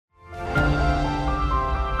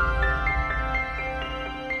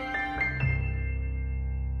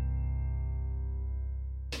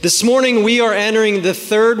This morning we are entering the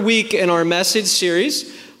third week in our message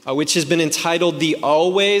series, which has been entitled The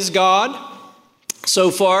Always God. So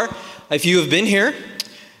far, if you have been here,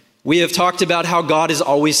 we have talked about how God is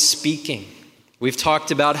always speaking. We've talked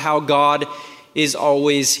about how God is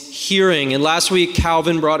always hearing. And last week,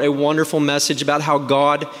 Calvin brought a wonderful message about how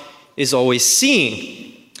God is always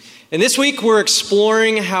seeing. And this week, we're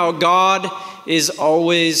exploring how God is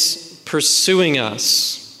always pursuing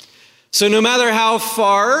us. So no matter how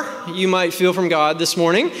far you might feel from God this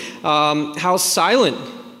morning, how silent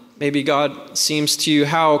maybe God seems to you,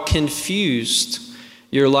 how confused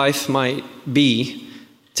your life might be,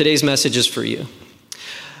 today's message is for you.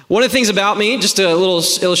 One of the things about me, just a little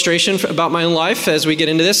illustration about my own life as we get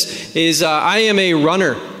into this, is I am a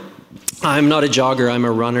runner. I'm not a jogger, I'm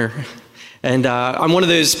a runner. And I'm one of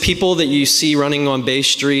those people that you see running on Bay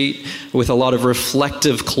Street with a lot of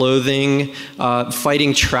reflective clothing,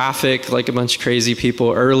 fighting traffic like a bunch of crazy people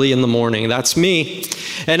early in the morning. That's me.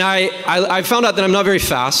 And I found out that I'm not very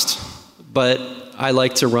fast, but I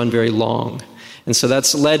like to run very long. And so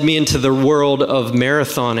that's led me into the world of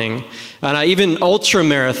marathoning. And even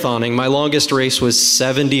ultra-marathoning. My longest race was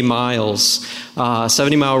 70 miles,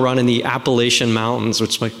 70-mile run in the Appalachian Mountains,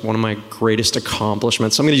 which is like one of my greatest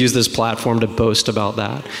accomplishments. I'm going to use this platform to boast about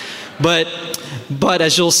that. But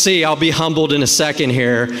as you'll see, I'll be humbled in a second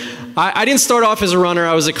here. I didn't start off as a runner.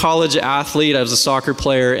 I was a college athlete. I was a soccer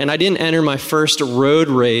player. And I didn't enter my first road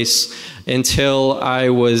race until I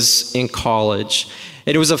was in college.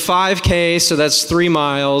 And it was a 5K, so that's 3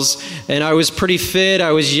 miles, and I was pretty fit,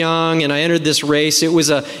 I was young, and I entered this race. It was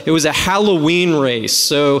a Halloween race,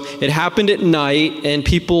 so it happened at night, and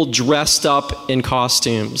people dressed up in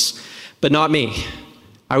costumes, but not me.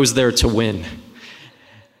 I was there to win.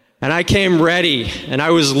 And I came ready, and I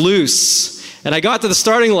was loose. And I got to the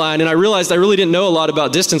starting line, and I realized I really didn't know a lot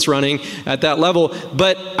about distance running at that level,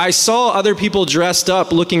 but I saw other people dressed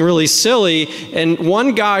up looking really silly, and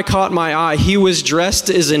one guy caught my eye. He was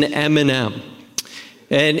dressed as an M&M.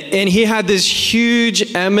 And he had this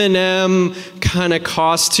huge M&M kind of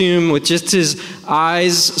costume with just his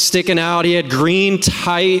eyes sticking out. He had green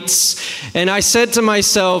tights. And I said to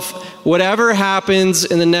myself, whatever happens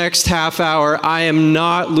in the next half hour, I am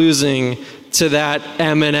not losing to that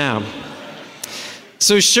M&M.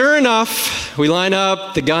 So sure enough, we line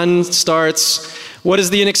up, the gun starts. What does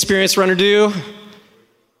the inexperienced runner do?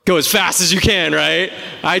 Go as fast as you can, right?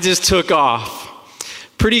 I just took off.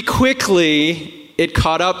 Pretty quickly, it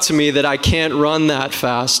caught up to me that I can't run that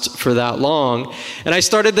fast for that long. And I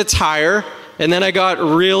started to tire, and then I got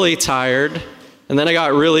really tired, and then I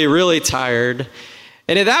got really, really tired.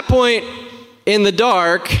 And at that point, in the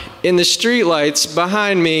dark, in the streetlights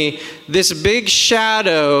behind me, this big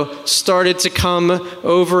shadow started to come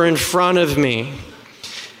over in front of me.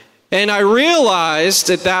 And I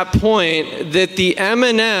realized at that point that the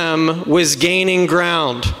M&M was gaining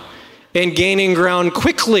ground, and gaining ground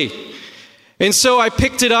quickly. And so I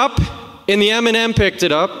picked it up, and the M&M picked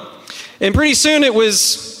it up. And pretty soon it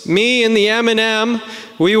was me and the M&M.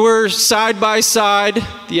 We were side by side.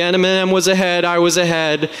 The M&M was ahead, I was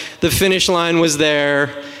ahead. The finish line was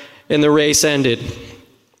there, and the race ended.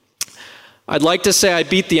 I'd like to say I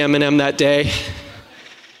beat the M&M that day.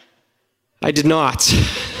 I did not.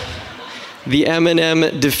 The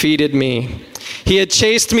M&M defeated me. He had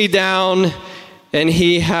chased me down, and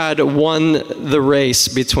he had won the race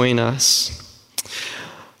between us.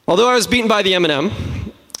 Although I was beaten by the M&M,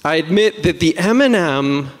 I admit that the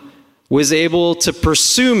M&M was able to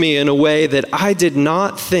pursue me in a way that I did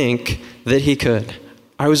not think that he could.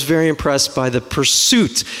 I was very impressed by the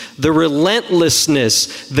pursuit, the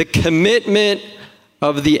relentlessness, the commitment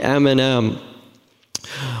of the M&M.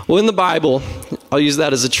 Well, in the Bible, I'll use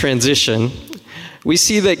that as a transition, we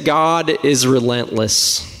see that God is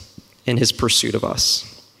relentless in his pursuit of us.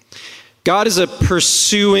 God is a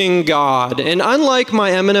pursuing God, and unlike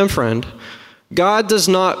my M&M friend, God does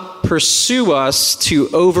not pursue us to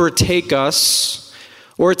overtake us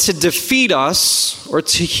or to defeat us or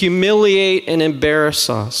to humiliate and embarrass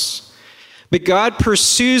us. But God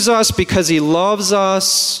pursues us because he loves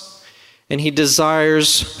us and he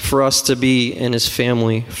desires for us to be in his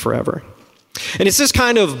family forever. And it's this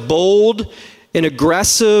kind of bold and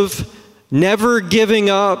aggressive, never giving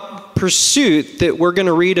up pursuit that we're going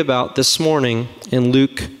to read about this morning in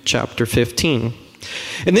Luke chapter 15.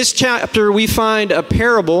 In this chapter, we find a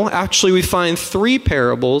parable. Actually, we find 3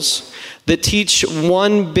 parables that teach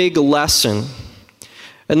one big lesson.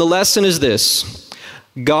 And the lesson is this: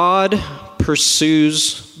 God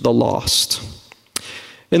pursues the lost.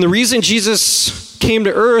 And the reason Jesus came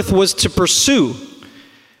to earth was to pursue.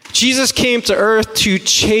 Jesus came to earth to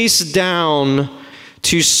chase down,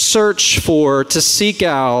 to search for, to seek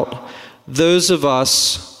out those of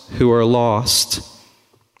us who are lost.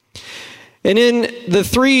 And in the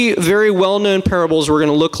three very well-known parables we're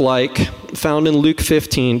going to look like, found in Luke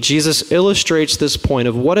 15, Jesus illustrates this point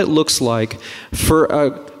of what it looks like for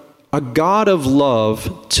a God of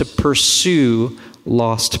love to pursue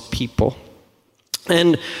lost people.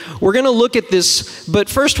 And we're going to look at this, but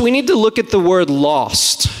first we need to look at the word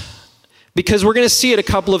lost, because we're going to see it a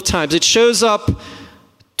couple of times. It shows up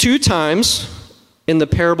 2 times in the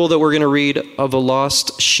parable that we're going to read of a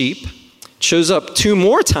lost sheep. It shows up 2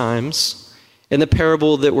 more times in the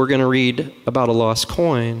parable that we're going to read about a lost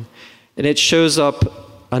coin. And it shows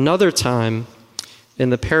up another time in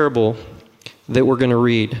the parable that we're going to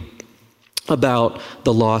read about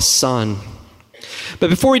the lost son. But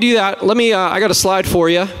before we do that, I got a slide for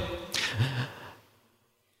you.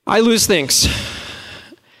 I lose things.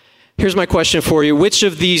 Here's my question for you. Which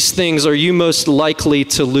of these things are you most likely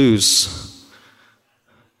to lose?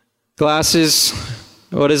 Glasses?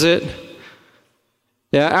 What is it?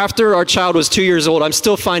 Yeah, after our child was 2 years old, I'm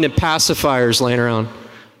still finding pacifiers laying around.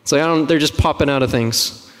 It's like, they're just popping out of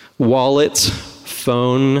things. Wallet,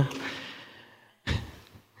 phone.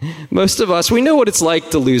 Most of us, we know what it's like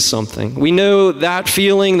to lose something. We know that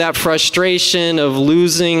feeling, that frustration of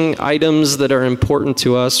losing items that are important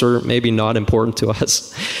to us or maybe not important to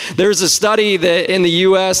us. There's a study that in the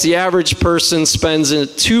U.S., the average person spends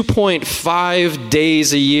 2.5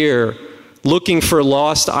 days a year looking for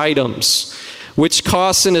lost items, which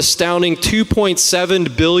costs an astounding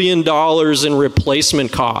 $2.7 billion in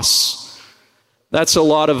replacement costs. That's a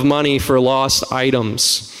lot of money for lost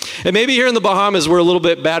items. And maybe here in the Bahamas we're a little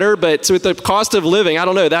bit better, but with the cost of living, I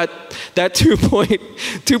don't know, that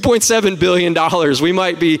 $2.7 billion, we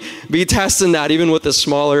might be testing that even with a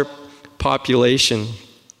smaller population.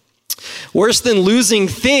 Worse than losing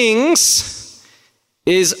things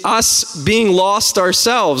is us being lost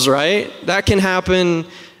ourselves, right? That can happen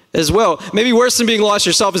as well. Maybe worse than being lost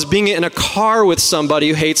yourself is being in a car with somebody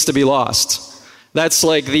who hates to be lost. That's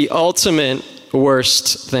like the ultimate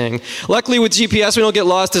worst thing. Luckily with GPS we don't get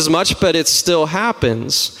lost as much, but it still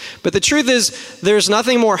happens. But the truth is, there's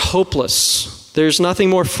nothing more hopeless, there's nothing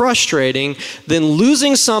more frustrating than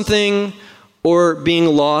losing something or being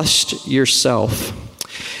lost yourself.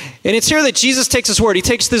 And it's here that Jesus takes this word. He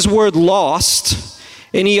takes this word lost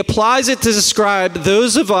and he applies it to describe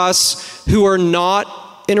those of us who are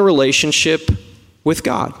not in a relationship with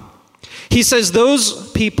God. He says those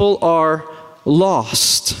people are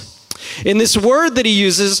lost. And this word that he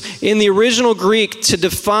uses in the original Greek to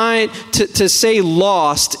define, to say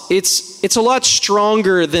lost, it's a lot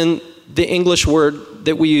stronger than the English word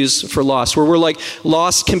that we use for lost, where we're like,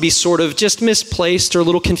 lost can be sort of just misplaced or a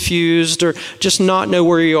little confused or just not know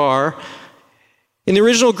where you are. In the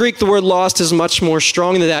original Greek, the word lost is much more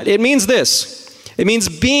strong than that. It means this. It means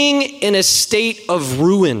being in a state of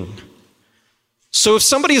ruin. So if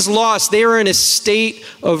somebody's lost, they are in a state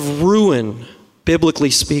of ruin,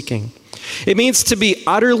 biblically speaking. It means to be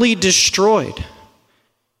utterly destroyed.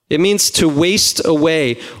 It means to waste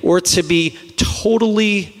away or to be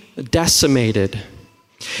totally decimated.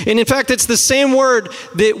 And in fact, it's the same word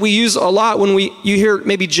that we use a lot when you hear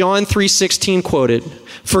maybe John 3:16 quoted.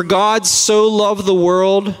 For God so loved the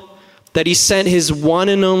world that he sent his one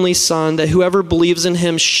and only Son, that whoever believes in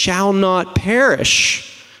him shall not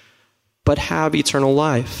perish, but have eternal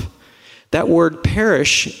life. That word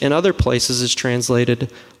perish in other places is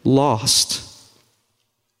translated lost.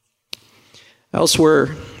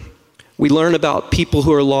 Elsewhere, we learn about people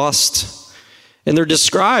who are lost, and they're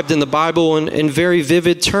described in the Bible in very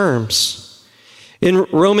vivid terms. In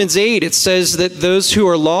Romans 8, it says that those who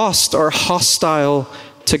are lost are hostile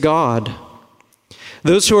to God.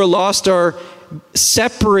 Those who are lost are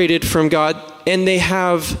separated from God, and they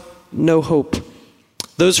have no hope.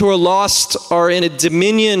 Those who are lost are in a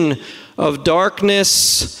dominion of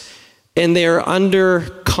darkness, and they are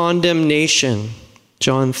under condemnation.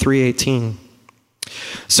 John 3:18.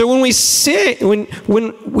 So when we say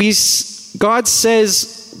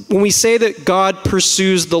that God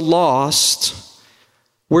pursues the lost,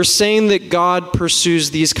 we're saying that God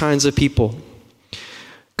pursues these kinds of people.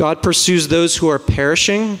 God pursues those who are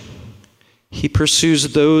perishing. He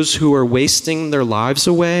pursues those who are wasting their lives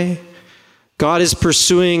away. God is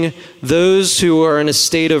pursuing those who are in a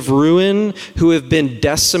state of ruin, who have been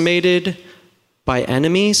decimated by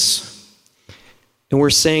enemies. And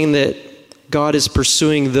we're saying that God is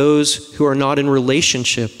pursuing those who are not in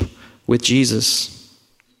relationship with Jesus.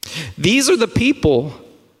 These are the people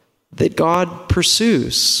that God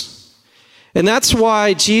pursues. And that's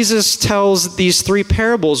why Jesus tells these 3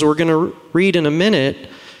 parables we're going to read in a minute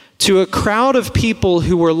to a crowd of people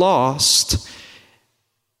who were lost,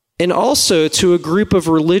 and also to a group of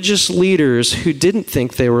religious leaders who didn't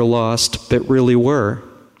think they were lost, but really were.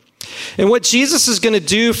 And what Jesus is going to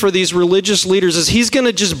do for these religious leaders is he's going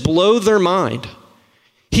to just blow their mind.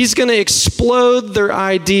 He's going to explode their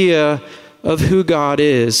idea of who God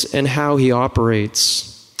is and how he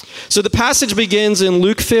operates. So the passage begins in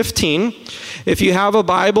Luke 15. If you have a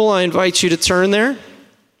Bible, I invite you to turn there.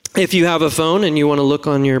 If you have a phone and you want to look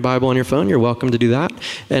on your Bible on your phone, you're welcome to do that.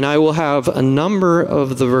 And I will have a number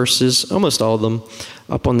of the verses, almost all of them,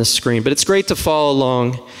 up on the screen. But it's great to follow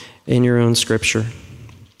along in your own scripture.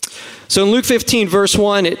 So in Luke 15, verse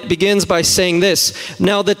 1, it begins by saying this: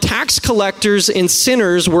 "Now the tax collectors and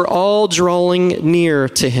sinners were all drawing near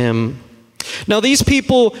to him." Now these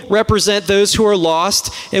people represent those who are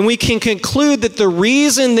lost, and we can conclude that the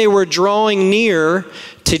reason they were drawing near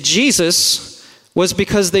to Jesus was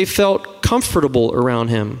because they felt comfortable around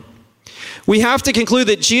him. We have to conclude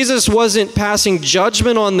that Jesus wasn't passing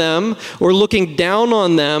judgment on them or looking down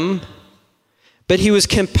on them, but he was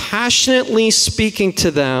compassionately speaking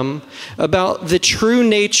to them about the true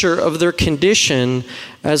nature of their condition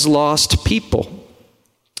as lost people.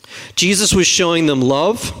 Jesus was showing them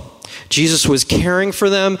love. Jesus was caring for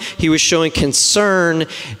them. He was showing concern.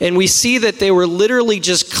 And we see that they were literally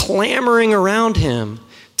just clamoring around him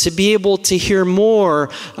to be able to hear more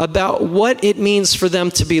about what it means for them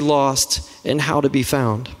to be lost and how to be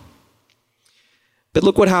found. But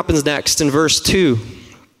look what happens next in verse 2.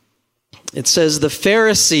 It says, "The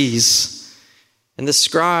Pharisees and the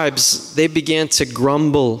scribes, they began to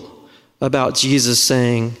grumble about Jesus,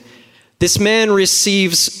 saying, 'This man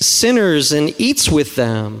receives sinners and eats with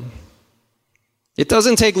them.'" It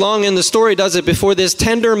doesn't take long in the story, does it, before this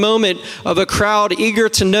tender moment of a crowd eager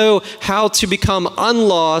to know how to become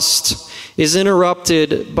unlost is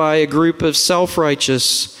interrupted by a group of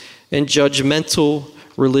self-righteous and judgmental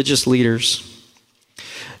religious leaders.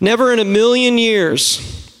 Never in a million years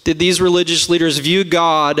did these religious leaders view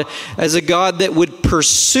God as a God that would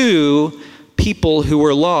pursue people who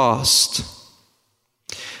were lost.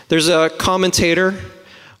 There's a commentator,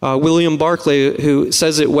 William Barclay, who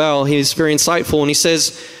says it well. He's very insightful, and he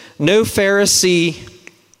says, "No Pharisee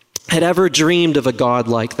had ever dreamed of a God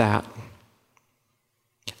like that."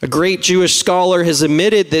 A great Jewish scholar has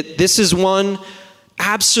admitted that this is one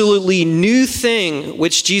absolutely new thing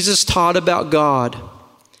which Jesus taught about God,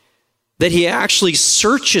 that he actually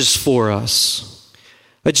searches for us.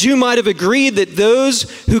 A Jew might have agreed that those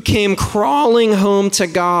who came crawling home to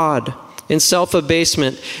God in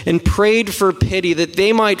self-abasement and prayed for pity, that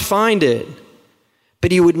they might find it.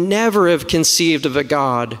 But he would never have conceived of a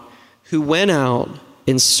God who went out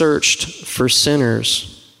and searched for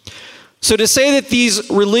sinners. So to say that these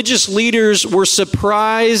religious leaders were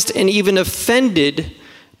surprised and even offended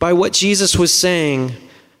by what Jesus was saying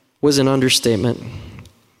was an understatement.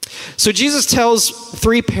 So Jesus tells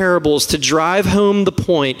 3 parables to drive home the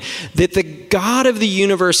point that the God of the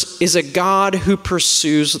universe is a God who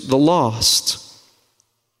pursues the lost.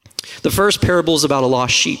 The first parable is about a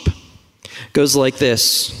lost sheep. It goes like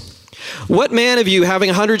this: "What man of you, having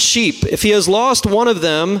 100 sheep, if he has lost one of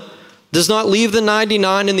them, does not leave the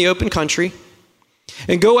 99 in the open country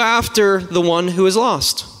and go after the one who is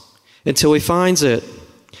lost until he finds it?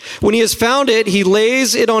 When he has found it, he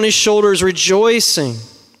lays it on his shoulders, rejoicing.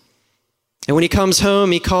 And when he comes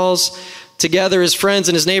home, he calls together his friends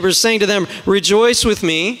and his neighbors, saying to them, 'Rejoice with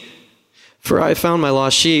me, for I found my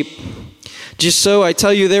lost sheep.' Just so, I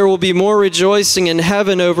tell you, there will be more rejoicing in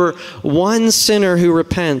heaven over one sinner who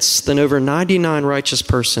repents than over 99 righteous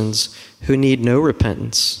persons who need no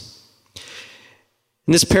repentance."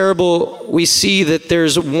 In this parable, we see that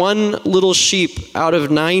there's one little sheep out of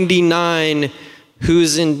 99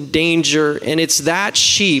 who's in danger, and it's that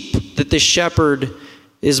sheep that the shepherd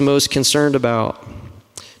is most concerned about.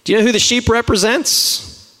 Do you know who the sheep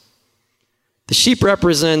represents? The sheep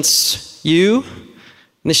represents you,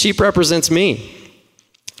 and the sheep represents me.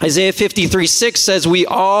 Isaiah 53:6 says, "We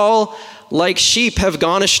all, like sheep, have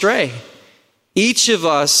gone astray. Each of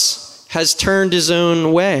us has turned his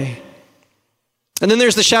own way." And then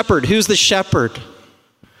there's the shepherd. Who's the shepherd?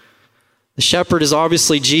 The shepherd is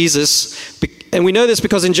obviously Jesus. And we know this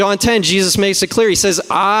because in John 10, Jesus makes it clear. He says,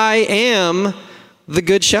 "I am the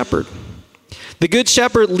good shepherd." The good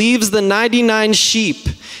shepherd leaves the 99 sheep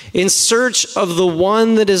in search of the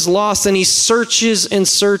one that is lost, and he searches and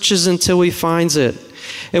searches until he finds it.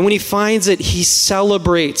 And when he finds it, he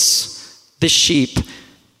celebrates the sheep.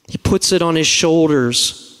 He puts it on his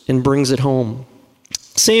shoulders and brings it home.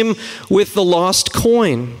 Same with the lost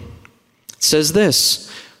coin. It says this: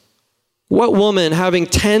 "What woman, having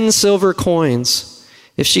 10 silver coins,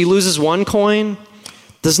 If she loses one coin,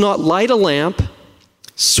 does not light a lamp,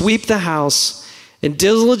 sweep the house, and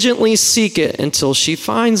diligently seek it until she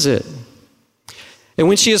finds it. And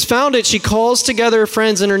when she has found it, she calls together her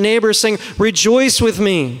friends and her neighbors, saying, 'Rejoice with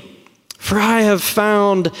me, for I have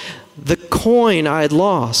found the coin I had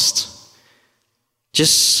lost.'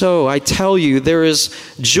 Just so, I tell you, there is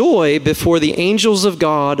joy before the angels of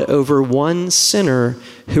God over one sinner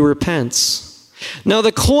who repents." Now,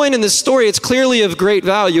 the coin in this story, it's clearly of great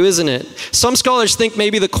value, isn't it? Some scholars think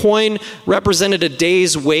maybe the coin represented a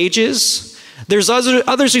day's wages. There's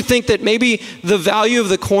others who think that maybe the value of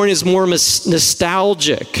the coin is more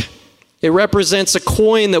nostalgic. It represents a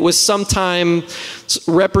coin that was sometime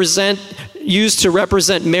used to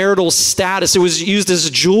represent marital status. It was used as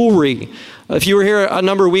jewelry. If you were here a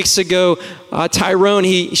number of weeks ago, Tyrone,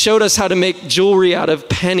 he showed us how to make jewelry out of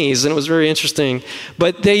pennies, and it was very interesting.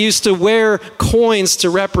 But they used to wear coins to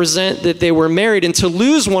represent that they were married, and to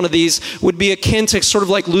lose one of these would be akin to sort of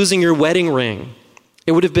like losing your wedding ring.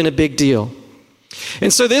 It would have been a big deal.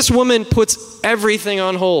 And so this woman puts everything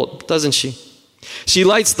on hold, doesn't she? She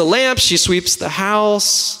lights the lamp, she sweeps the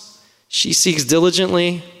house, she seeks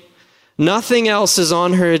diligently. Nothing else is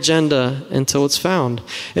on her agenda until it's found.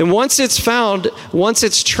 And once it's found, once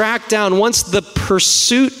it's tracked down, once the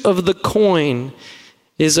pursuit of the coin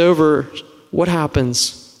is over, what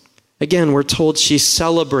happens? Again, we're told she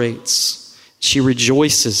celebrates, she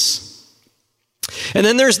rejoices. And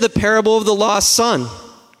then there's the parable of the lost son.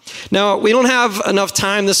 Now, we don't have enough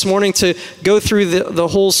time this morning to go through the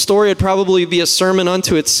whole story. It'd probably be a sermon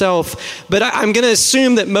unto itself. But I'm going to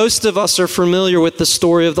assume that most of us are familiar with the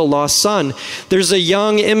story of the lost son. There's a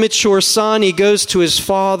young, immature son. He goes to his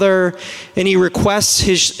father and he requests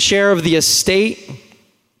his share of the estate.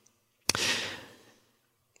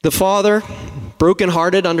 The father,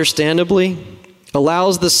 brokenhearted, understandably,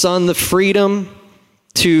 allows the son the freedom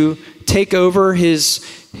to take over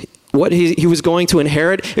what he was going to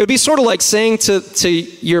inherit. It would be sort of like saying to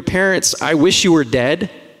your parents, "I wish you were dead."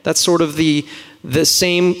 That's sort of the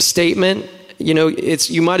same statement. You know,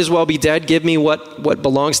 you might as well be dead. Give me what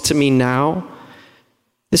belongs to me now.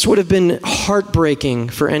 This would have been heartbreaking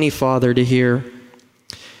for any father to hear.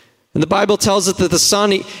 And the Bible tells us that the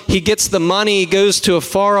son, he gets the money, he goes to a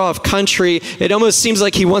far-off country. It almost seems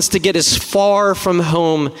like he wants to get as far from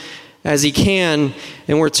home as he can,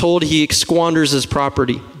 and we're told he squanders his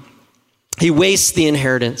property. He wastes the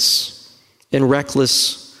inheritance in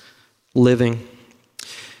reckless living.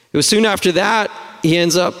 It was soon after that, he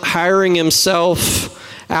ends up hiring himself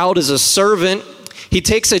out as a servant. He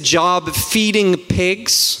takes a job feeding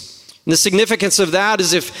pigs. And the significance of that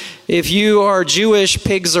is if you are Jewish,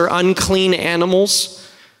 pigs are unclean animals.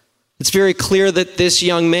 It's very clear that this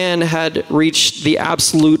young man had reached the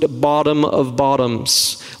absolute bottom of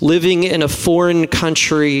bottoms, living in a foreign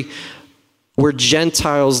country where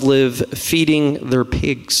Gentiles live, feeding their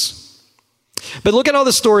pigs. But look at how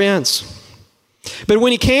the story ends. But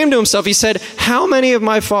when he came to himself, he said, "How many of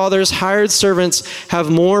my father's hired servants have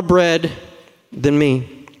more bread than me?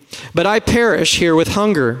 But I perish here with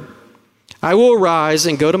hunger. I will arise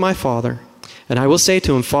and go to my father, and I will say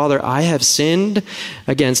to him, 'Father, I have sinned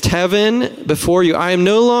against heaven before you. I am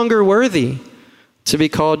no longer worthy to be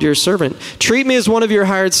called your servant. Treat me as one of your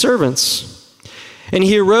hired servants.' And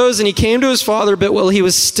he arose and he came to his father, but while he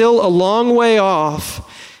was still a long way off,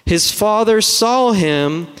 his father saw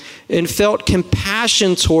him and felt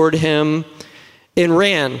compassion toward him and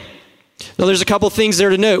ran." Now there's a couple things there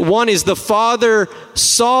to note. One is the father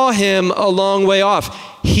saw him a long way off.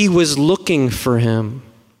 He was looking for him.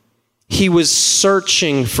 He was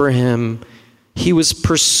searching for him. He was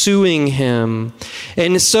pursuing him.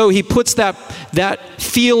 And so he puts that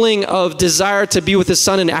feeling of desire to be with his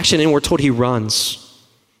son in action, and we're told he runs.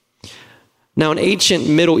 Now, in ancient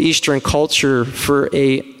Middle Eastern culture, for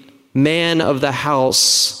a man of the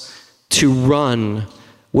house to run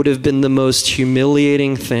would have been the most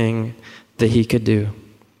humiliating thing that he could do.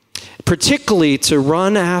 Particularly to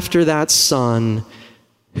run after that son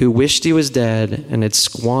who wished he was dead and had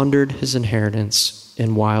squandered his inheritance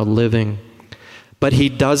in wild living. But he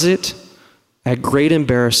does it at great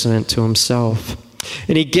embarrassment to himself.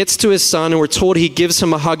 And he gets to his son, and we're told he gives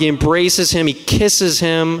him a hug, he embraces him, he kisses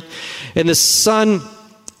him. And the son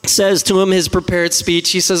says to him his prepared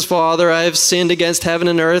speech. He says, "Father, I have sinned against heaven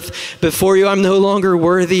and earth. Before you, I'm no longer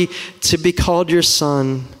worthy to be called your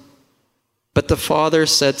son." But the father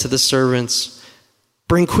said to the servants,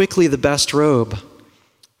 "Bring quickly the best robe.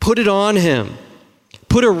 Put it on him.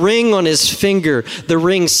 Put a ring on his finger." The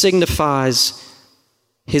ring signifies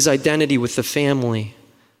his identity with the family.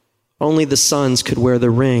 Only the sons could wear the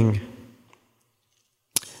ring.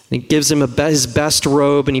 He gives him his best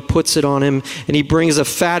robe, and he puts it on him, and he brings a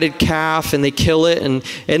fatted calf, and they kill it, and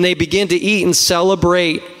they begin to eat and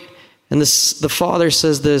celebrate. And the father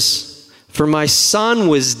says this, "For my son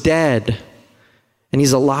was dead, and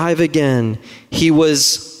he's alive again. He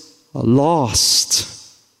was lost,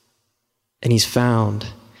 and he's found."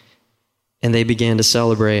 And they began to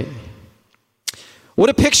celebrate. What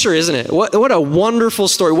a picture, isn't it? What a wonderful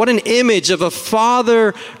story. What an image of a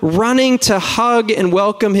father running to hug and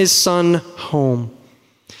welcome his son home.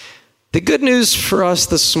 The good news for us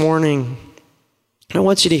this morning, and I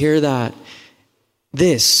want you to hear that,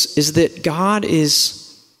 this is that God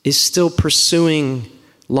is still pursuing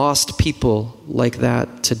lost people like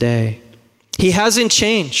that today. He hasn't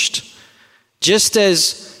changed. Just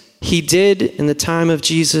as he did in the time of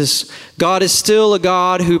Jesus, God is still a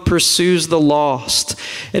God who pursues the lost.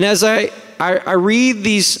 And as I read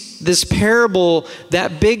this parable,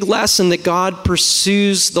 that big lesson that God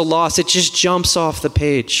pursues the lost, it just jumps off the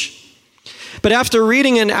page. But after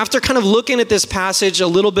reading and after kind of looking at this passage a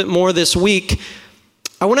little bit more this week,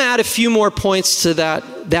 I want to add a few more points to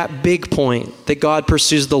that big point that God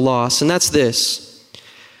pursues the lost. And that's this: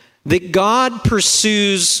 that God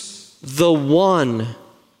pursues the one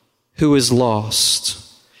who is lost.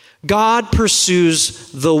 God pursues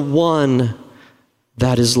the one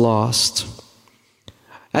that is lost.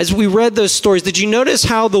 As we read those stories, did you notice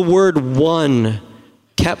how the word "one"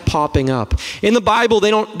 kept popping up? In the Bible,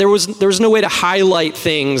 there was no way to highlight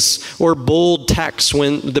things or bold text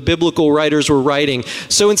when the biblical writers were writing.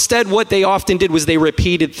 So instead, what they often did was they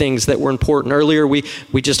repeated things that were important. Earlier, we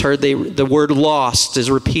just heard the word "lost" is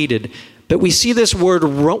repeated. But we see this word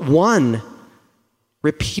 "one"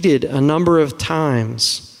 repeated a number of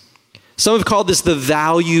times. Some have called this the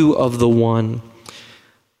value of the one.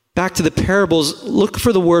 Back to the parables, look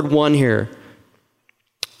for the word "one" here.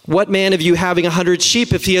 What man of you, having 100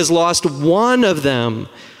 sheep, if he has lost one of them,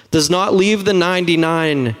 does not leave the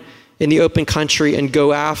 99 in the open country and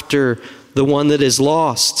go after the one that is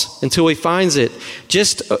lost until he finds it?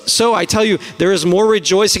 Just so I tell you, there is more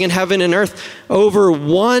rejoicing in heaven and earth over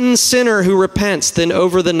one sinner who repents than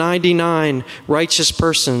over the 99 righteous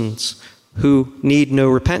persons who need no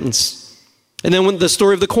repentance. And then when the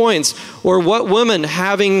story of the coins, or what woman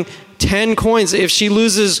having 10 coins, if she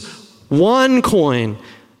loses one coin,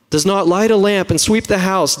 does not light a lamp and sweep the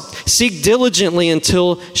house, seek diligently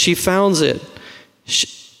until she finds it.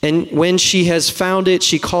 And when she has found it,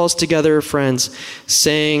 she calls together her friends,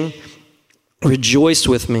 saying, "Rejoice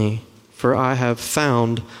with me, for I have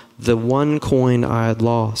found the one coin I had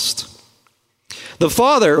lost." The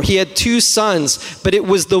father, he had 2 sons, but it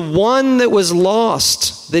was the one that was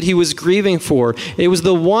lost that he was grieving for. It was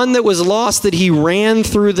the one that was lost that he ran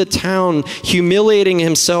through the town, humiliating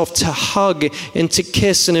himself to hug and to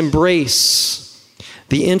kiss and embrace.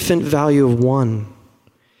 The infant value of one.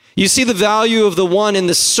 You see the value of the one in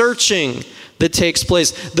the searching that takes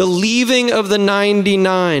place, the leaving of the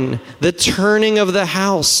 99, the turning of the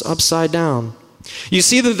house upside down. You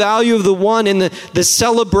see the value of the one in the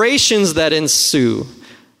celebrations that ensue.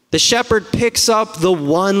 The shepherd picks up the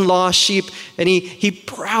one lost sheep and he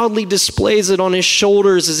proudly displays it on his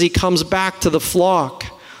shoulders as he comes back to the flock.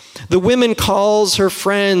 The woman calls her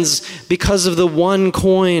friends because of the one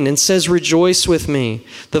coin and says, "Rejoice with me."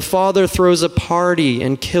 The father throws a party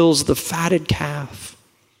and kills the fatted calf.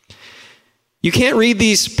 You can't read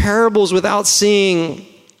these parables without seeing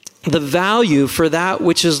the value for that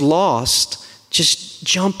which is lost just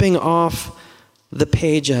jumping off the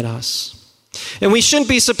page at us. And we shouldn't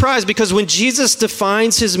be surprised, because when Jesus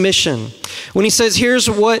defines his mission, when he says, "Here's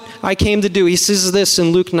what I came to do," he says this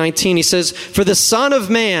in Luke 19. He says, "For the Son of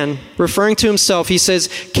Man," referring to himself, he says,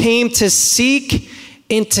 "came to seek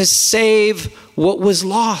and to save what was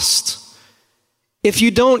lost." If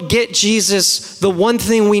you don't get Jesus, the one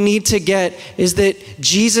thing we need to get is that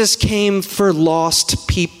Jesus came for lost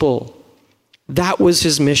people. That was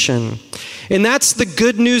his mission. And that's the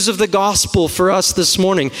good news of the gospel for us this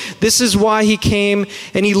morning. This is why he came,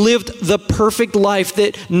 and he lived the perfect life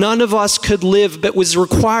that none of us could live, but was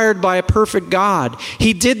required by a perfect God.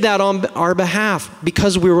 He did that on our behalf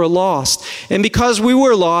because we were lost. And because we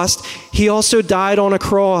were lost, he also died on a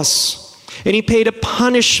cross. And he paid a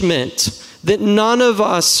punishment that none of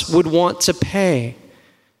us would want to pay.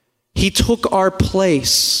 He took our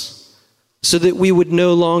place so that we would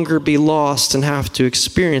no longer be lost and have to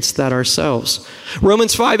experience that ourselves.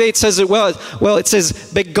 Romans 5:8 says it well. It says,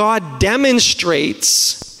 "But God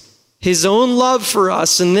demonstrates his own love for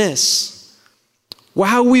us in this: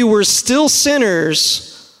 while we were still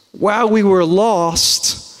sinners, while we were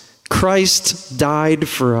lost, Christ died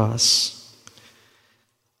for us."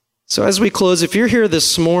 So as we close, if you're here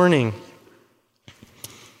this morning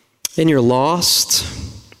and you're lost,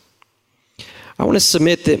 I want to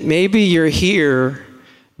submit that maybe you're here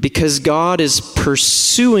because God is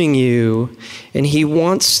pursuing you and he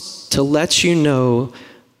wants to let you know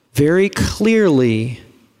very clearly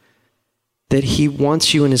that he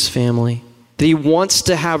wants you in his family, that he wants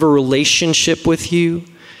to have a relationship with you,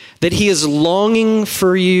 that he is longing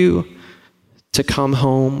for you to come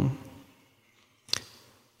home.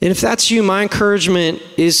 And if that's you, my encouragement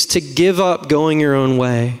is to give up going your own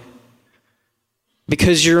way,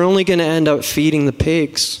 because you're only going to end up feeding the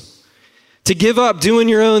pigs. To give up doing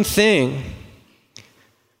your own thing.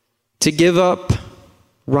 To give up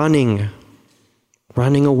running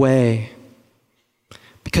away.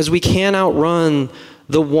 Because we can't outrun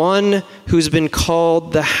the one who's been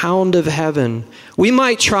called the Hound of Heaven. We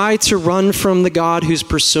might try to run from the God who's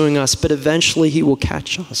pursuing us, but eventually he will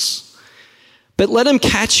catch us. But let him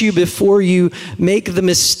catch you before you make the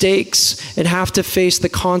mistakes and have to face the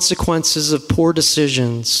consequences of poor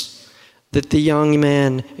decisions that the young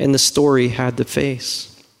man in the story had to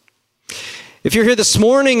face. If you're here this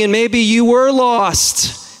morning and maybe you were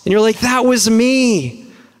lost and you're like, that was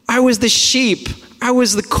me. I was the sheep. I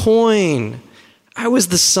was the coin. I was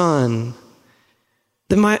the son.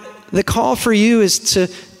 Then the call for you is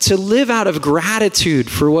to live out of gratitude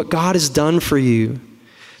for what God has done for you.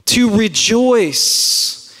 To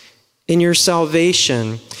rejoice in your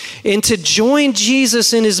salvation and to join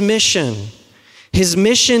Jesus in his mission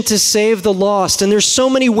to save the lost. And there's so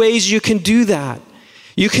many ways you can do that.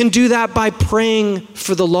 You can do that by praying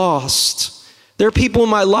for the lost. There are people in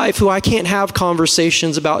my life who I can't have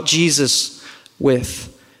conversations about Jesus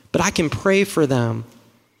with, but I can pray for them.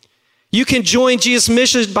 You can join Jesus'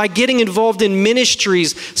 mission by getting involved in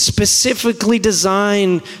ministries specifically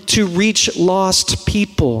designed to reach lost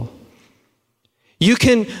people. You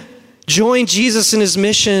can join Jesus in his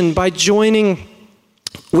mission by joining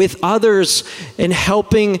with others and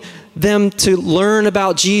helping them to learn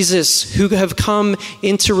about Jesus, who have come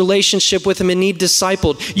into relationship with him and need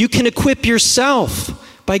discipled. You can equip yourself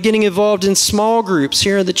by getting involved in small groups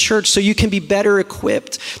here in the church so you can be better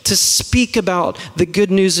equipped to speak about the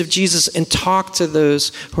good news of Jesus and talk to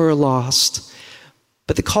those who are lost.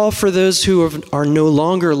 But the call for those who are no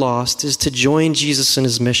longer lost is to join Jesus in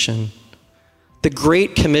his mission. The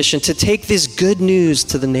Great Commission, to take this good news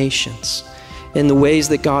to the nations in the ways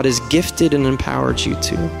that God has gifted and empowered you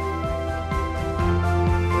to.